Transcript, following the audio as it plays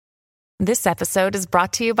This episode is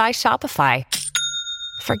brought to you by Shopify.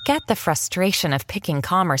 Forget the frustration of picking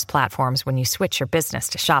commerce platforms when you switch your business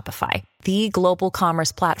to Shopify, the global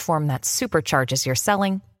commerce platform that supercharges your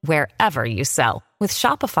selling wherever you sell. With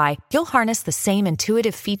Shopify, you'll harness the same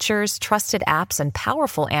intuitive features, trusted apps, and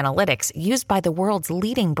powerful analytics used by the world's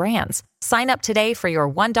leading brands. Sign up today for your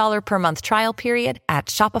 $1 per month trial period at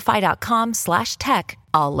shopify.com/tech,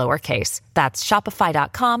 all lowercase. That's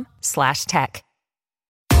shopify.com/tech.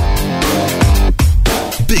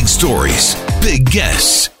 Big stories, big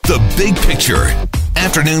guests, the big picture.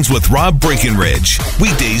 Afternoons with Rob Breckenridge.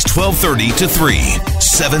 Weekdays 1230 to 3,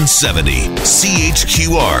 770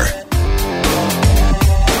 CHQR.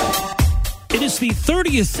 It is the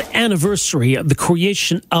 30th anniversary of the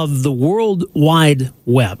creation of the World Wide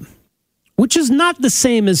Web, which is not the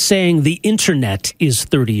same as saying the internet is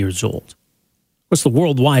 30 years old. Of course, the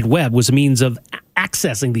World Wide Web was a means of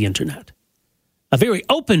accessing the internet, a very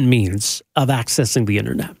open means of accessing the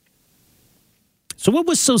internet. So what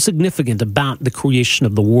was so significant about the creation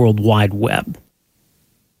of the World Wide Web?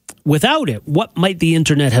 Without it, what might the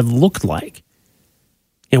internet have looked like?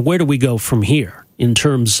 And where do we go from here in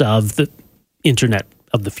terms of the internet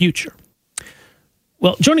of the future?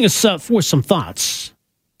 Well, joining us for some thoughts,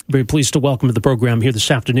 very pleased to welcome to the program here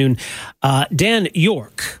this afternoon, Dan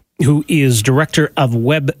York, who is Director of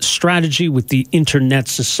Web Strategy with the Internet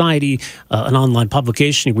Society, an online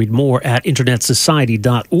publication. You read more at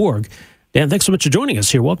internetsociety.org. Dan, thanks so much for joining us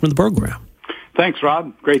here. Welcome to the program. Thanks,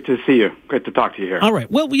 Rob. Great to see you. Great to talk to you here. All right.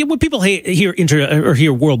 Well, when people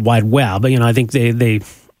hear World Wide Web, I think they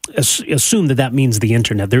assume that means the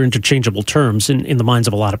internet. They're interchangeable terms in the minds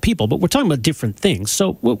of a lot of people, but we're talking about different things.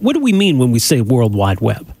 So what do we mean when we say World Wide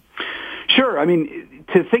Web? Sure. I mean,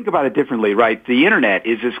 to think about it differently, right? The internet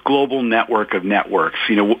is this global network of networks.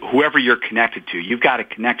 Whoever you're connected to, you've got a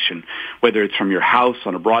connection, whether it's from your house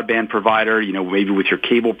on a broadband provider, maybe with your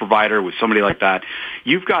cable provider, with somebody like that.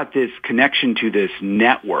 You've got this connection to this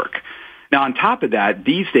network. Now, on top of that,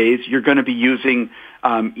 these days, you're going to be using,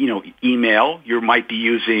 email. You might be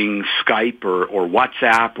using Skype or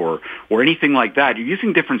WhatsApp or anything like that. You're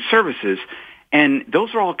using different services, and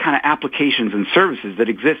those are all kind of applications and services that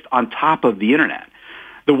exist on top of the internet.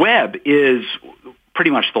 The web is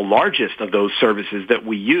pretty much the largest of those services that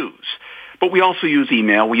we use. But we also use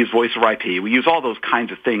email, we use voice over IP, we use all those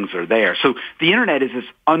kinds of things that are there. So the internet is this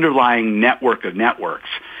underlying network of networks.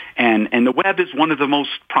 And the web is one of the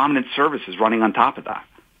most prominent services running on top of that.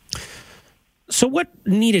 So what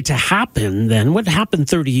needed to happen then? What happened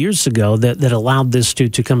 30 years ago that allowed this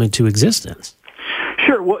to come into existence?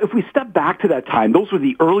 Sure. Well, if we step back to that time, those were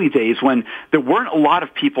the early days when there weren't a lot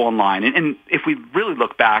of people online. And if we really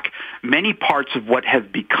look back, many parts of what has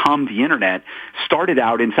become the internet started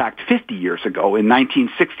out, in fact, 50 years ago. In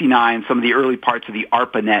 1969, some of the early parts of the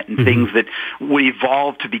ARPANET and things that would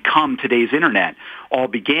evolve to become today's internet all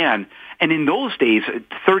began. And in those days,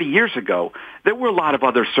 30 years ago, there were a lot of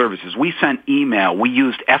other services. We sent email. We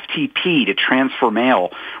used FTP to transfer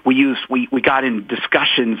mail. We got in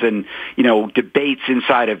discussions and, debates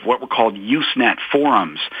inside of what were called Usenet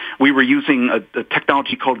forums. We were using a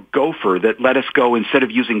technology called Gopher that let us go, instead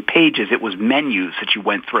of using pages, it was menus that you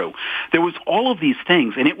went through. There was all of these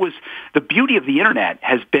things, and it was the beauty of the internet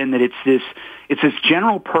has been that it's this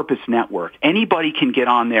general purpose network. Anybody can get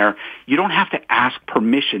on there. You don't have to ask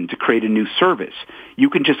permission to create a new service. You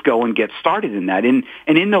can just go and get started in that. And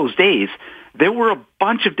in those days, there were a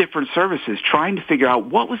bunch of different services trying to figure out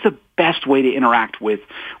what was the best way to interact with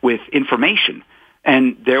information.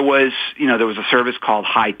 And there was a service called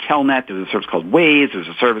HiTelNet. There was a service called Waze. There was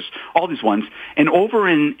a service, all these ones. And over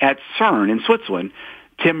at CERN in Switzerland,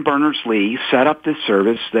 Tim Berners-Lee set up this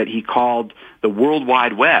service that he called the World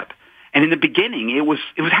Wide Web. And in the beginning, it was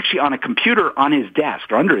actually on a computer on his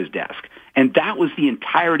desk or under his desk. And that was the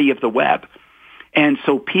entirety of the web. And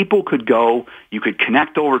so people could go, you could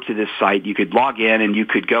connect over to this site, you could log in, and you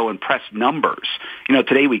could go and press numbers.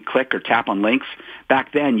 Today we click or tap on links.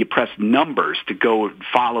 Back then you press numbers to go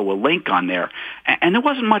follow a link on there. And there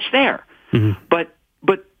wasn't much there. Mm-hmm. But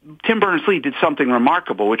Tim Berners-Lee did something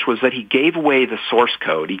remarkable, which was that he gave away the source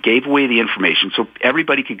code. He gave away the information so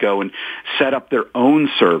everybody could go and set up their own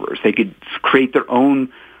servers. They could create their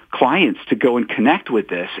own clients to go and connect with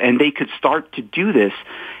this, and they could start to do this.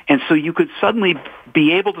 And so you could suddenly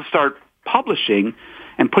be able to start publishing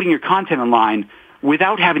and putting your content online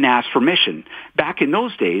without having to ask permission. Back in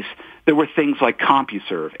those days, there were things like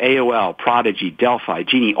CompuServe, AOL, Prodigy, Delphi,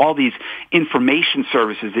 Genie, all these information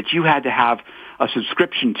services that you had to have a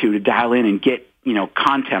subscription to dial in and get,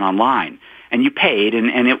 content online. and you paid,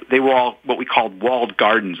 and they were all what we called walled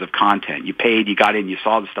gardens of content. You paid, you got in, you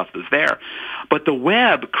saw the stuff that was there. But the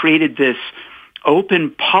web created this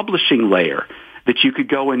open publishing layer that you could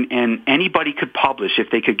go and anybody could publish if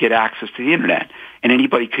they could get access to the internet, and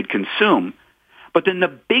anybody could consume. But then the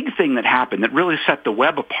big thing that happened that really set the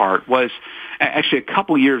web apart was actually a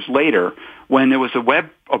couple years later when there was a web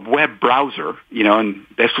browser, and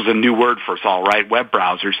this was a new word for us all, right? Web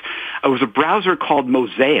browsers. It was a browser called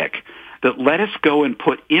Mosaic that let us go and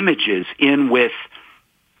put images in with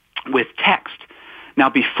text. Now,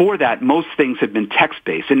 before that, most things had been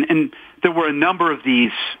text-based, and there were a number of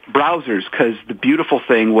these browsers because the beautiful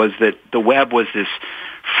thing was that the web was this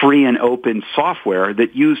free and open software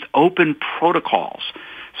that used open protocols,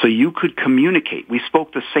 so you could communicate. We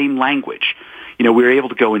spoke the same language. We were able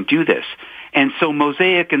to go and do this. And so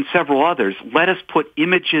Mosaic and several others let us put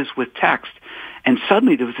images with text, and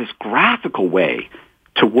suddenly there was this graphical way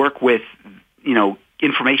to work with,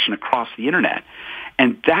 information across the internet.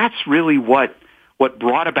 And that's really what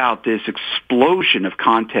brought about this explosion of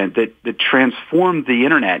content that transformed the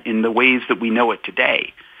internet in the ways that we know it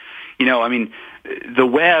today. The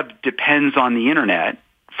web depends on the internet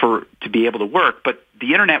to be able to work, but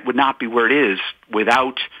the internet would not be where it is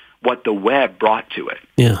without what the web brought to it.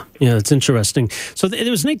 Yeah, it's interesting. So it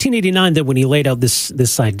was 1989 that when he laid out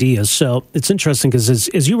this idea. So it's interesting because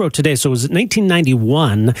as you wrote today, so it was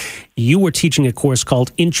 1991, you were teaching a course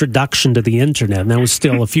called Introduction to the Internet, and that was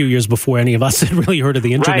still a few years before any of us had really heard of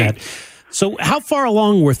the Internet. Right. So how far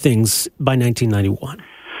along were things by 1991?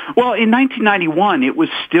 Well, in 1991, it was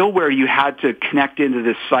still where you had to connect into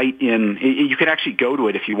this site you could actually go to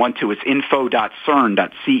it if you want to. It's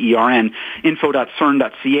info.cern.cern,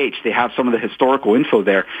 info.cern.ch. They have some of the historical info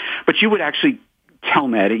there. But you would actually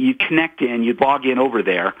telnet it. You'd connect in, you'd log in over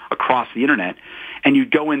there across the internet, and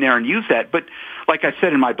you'd go in there and use that. But like I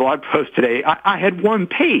said in my blog post today, I had one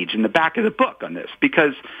page in the back of the book on this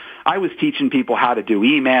because I was teaching people how to do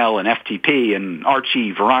email and FTP and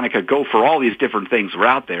Archie, Veronica, Gopher, all these different things were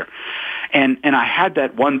out there. And I had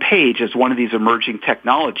that one page as one of these emerging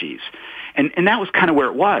technologies. And that was kind of where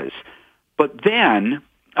it was. But then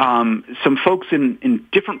some folks in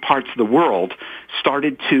different parts of the world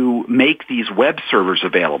started to make these web servers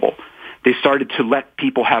available. They started to let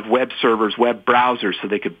people have web servers, web browsers, so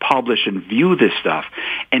they could publish and view this stuff.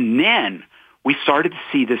 And then we started to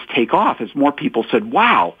see this take off as more people said,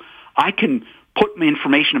 wow, I can put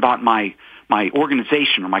information about my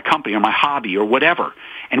organization or my company or my hobby or whatever,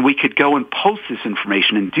 and we could go and post this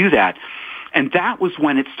information and do that. And that was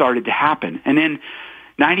when it started to happen. And then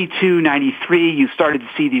 92, 93, you started to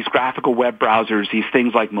see these graphical web browsers, these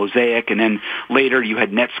things like Mosaic, and then later you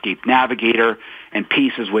had Netscape Navigator and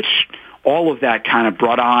Pieces, which all of that kind of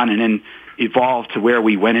brought on and then evolved to where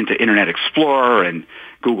we went into Internet Explorer and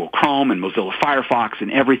Google Chrome and Mozilla Firefox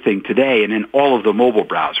and everything today, and then all of the mobile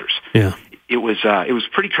browsers. Yeah, it was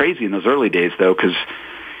pretty crazy in those early days, though, because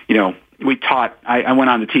we taught. I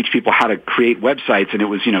went on to teach people how to create websites, and it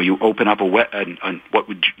was you open up what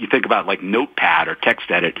would you think about like Notepad or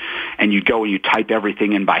TextEdit, and you'd go and you type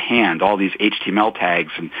everything in by hand, all these HTML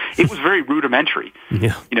tags, and it was very rudimentary.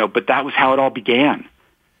 Yeah, but that was how it all began,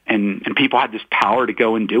 and people had this power to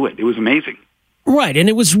go and do it. It was amazing. Right, and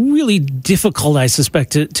it was really difficult, I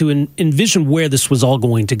suspect, to envision where this was all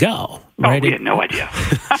going to go. Right? Oh, we had no idea.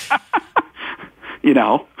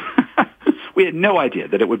 We had no idea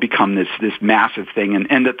that it would become this massive thing,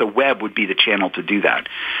 and that the web would be the channel to do that.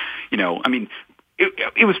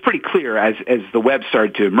 It was pretty clear as the web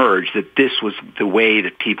started to emerge that this was the way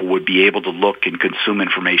that people would be able to look and consume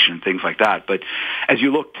information and things like that. But as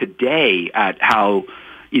you look today at how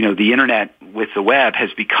the internet with the web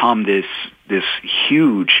has become this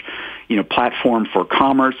huge, platform for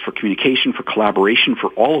commerce, for communication, for collaboration, for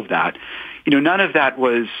all of that. None of that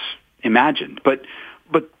was imagined. But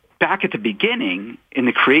back at the beginning, in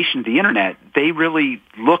the creation of the internet, they really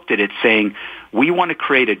looked at it saying, we want to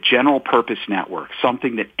create a general purpose network,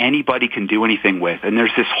 something that anybody can do anything with. And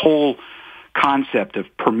there's this whole concept of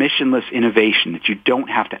permissionless innovation, that you don't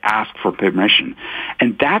have to ask for permission.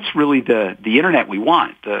 And that's really the internet we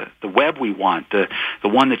want, the web we want, the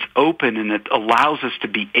one that's open and that allows us to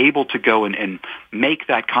be able to go and make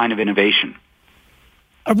that kind of innovation.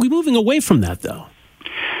 Are we moving away from that, though?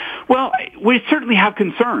 Well, we certainly have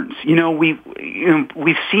concerns. We've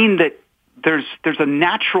seen that there's a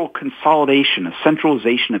natural consolidation, a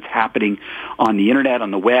centralization that's happening on the internet,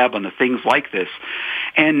 on the web, on the things like this,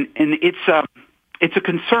 and it's a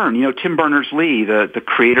concern. You know, Tim Berners-Lee, the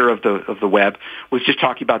creator of the web, was just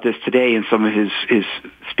talking about this today in some of his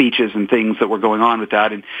speeches and things that were going on with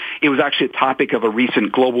that. And it was actually a topic of a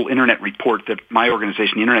recent global internet report that my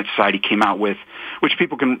organization, the Internet Society, came out with, which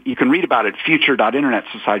you can read about at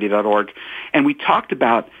future.internetsociety.org. And we talked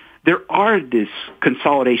about there are this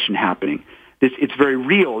consolidation happening. It's very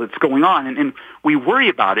real. It's going on, and we worry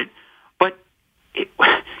about it. But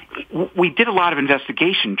we did a lot of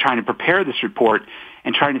investigation trying to prepare this report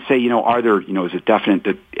and trying to say, you know, are there, you know, is it definite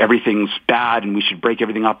that everything's bad and we should break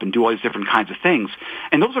everything up and do all these different kinds of things?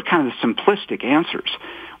 And those are kind of the simplistic answers.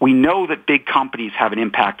 We know that big companies have an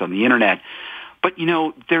impact on the internet, but, you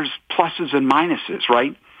know, there's pluses and minuses,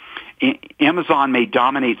 right? Amazon may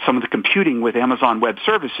dominate some of the computing with Amazon Web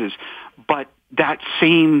Services, but that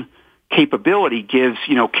same capability gives,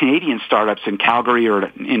 you know, Canadian startups in Calgary or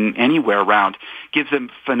in anywhere around, gives them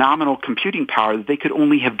phenomenal computing power that they could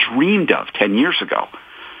only have dreamed of 10 years ago.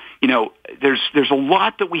 You know, there's a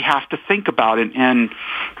lot that we have to think about, and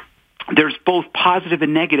there's both positive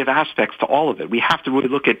and negative aspects to all of it. We have to really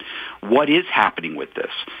look at what is happening with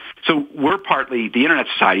this. So we're partly, the Internet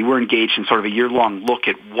Society, we're engaged in sort of a year-long look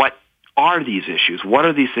at what are these issues? What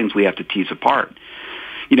are these things we have to tease apart?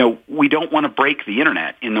 You know, we don't want to break the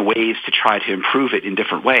internet in the ways to try to improve it in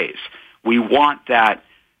different ways. We want that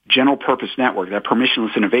general purpose network, that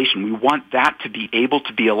permissionless innovation, we want that to be able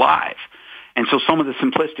to be alive. And so some of the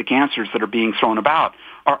simplistic answers that are being thrown about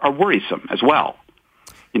are worrisome as well.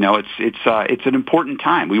 You know, it's an important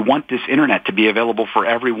time. We want this internet to be available for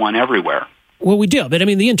everyone everywhere. Well, we do, but I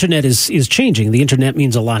mean, the internet is changing. The internet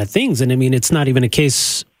means a lot of things, and I mean, it's not even a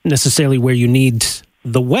case necessarily where you need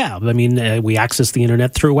the web. I mean, we access the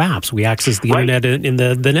internet through apps. We access the internet in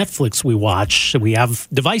the Netflix we watch. We have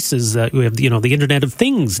devices. We have, you know, the Internet of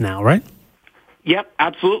Things now, right? Yep,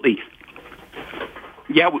 absolutely.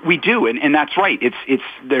 Yeah, we do, and that's right.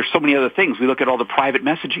 There's so many other things. We look at all the private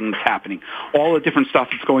messaging that's happening, all the different stuff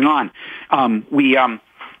that's going on.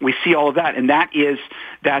 We see all of that, and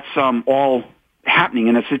that's all happening,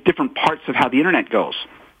 and it's at different parts of how the internet goes.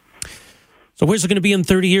 So where's it going to be in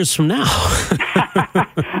 30 years from now?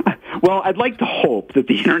 Well, I'd like to hope that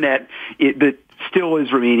the internet that still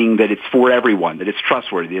is remaining, that it's for everyone, that it's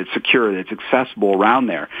trustworthy, that it's secure, that it's accessible around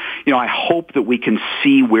there. You know, I hope that we can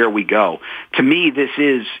see where we go. To me, this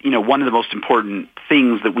is, you know, one of the most important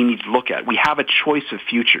things that we need to look at. We have a choice of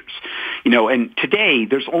futures. You know, and today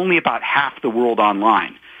there's only about half the world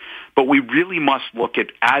online. But we really must look at,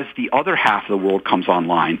 as the other half of the world comes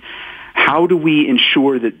online, how do we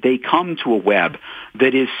ensure that they come to a web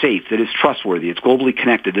that is safe, that is trustworthy, it's globally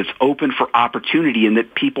connected, that's open for opportunity, and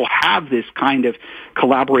that people have this kind of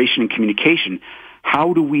collaboration and communication?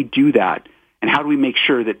 How do we do that? And how do we make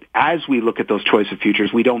sure that as we look at those choice of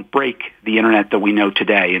futures, we don't break the internet that we know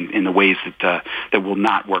today in the ways that will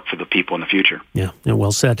not work for the people in the future? Yeah,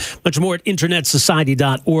 well said. Much more at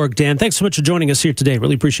internetsociety.org. Dan, thanks so much for joining us here today.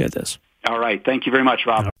 Really appreciate this. All right. Thank you very much,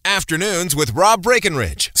 Rob. Afternoons with Rob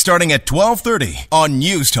Breckenridge, starting at 12:30 on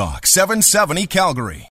News Talk 770 Calgary.